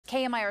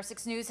KMIR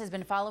 6 News has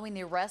been following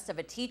the arrest of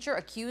a teacher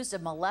accused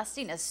of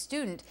molesting a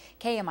student.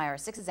 KMIR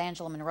 6's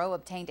Angela Monroe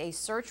obtained a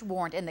search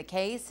warrant in the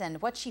case,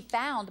 and what she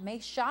found may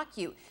shock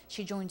you.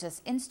 She joins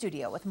us in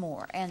studio with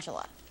more.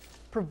 Angela.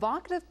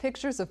 Provocative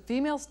pictures of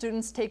female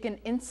students taken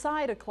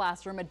inside a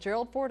classroom at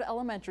Gerald Ford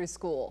Elementary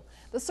School.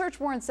 The search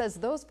warrant says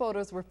those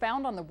photos were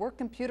found on the work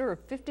computer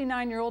of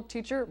 59-year-old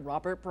teacher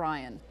Robert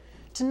Briant.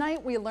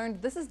 Tonight, we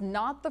learned this is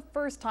not the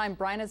first time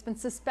Briant has been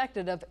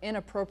suspected of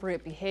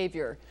inappropriate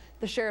behavior.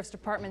 The Sheriff's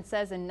Department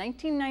says in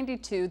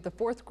 1992, the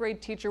fourth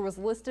grade teacher was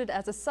listed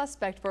as a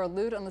suspect for a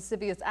lewd on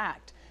lascivious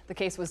act. The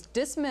case was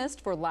dismissed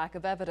for lack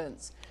of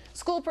evidence.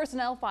 School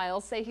personnel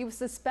files say he was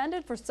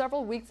suspended for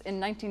several weeks in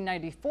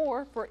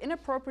 1994 for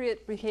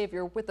inappropriate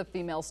behavior with a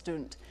female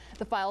student.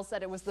 The file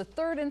said it was the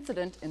third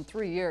incident in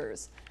 3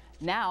 years.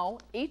 Now,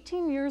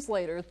 18 years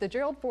later, the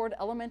Gerald Ford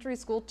Elementary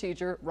School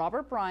teacher,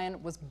 Robert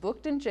Briant, was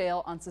booked in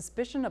jail on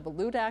suspicion of a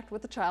lewd act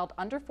with a child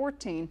under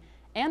 14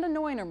 and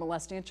annoying or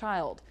molesting a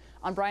child.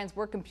 On Briant's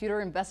work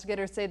computer,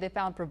 investigators say they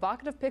found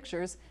provocative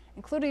pictures,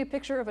 including a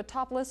picture of a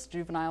topless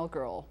juvenile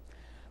girl.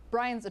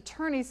 Briant's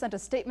attorney sent a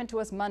statement to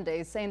us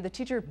Monday saying the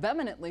teacher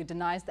vehemently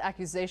denies the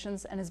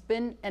accusations and has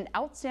been an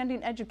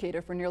outstanding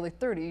educator for nearly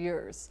 30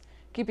 years.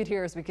 Keep it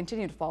here as we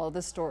continue to follow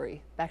this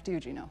story. Back to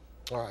you, Gino.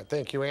 All right,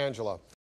 thank you, Angela.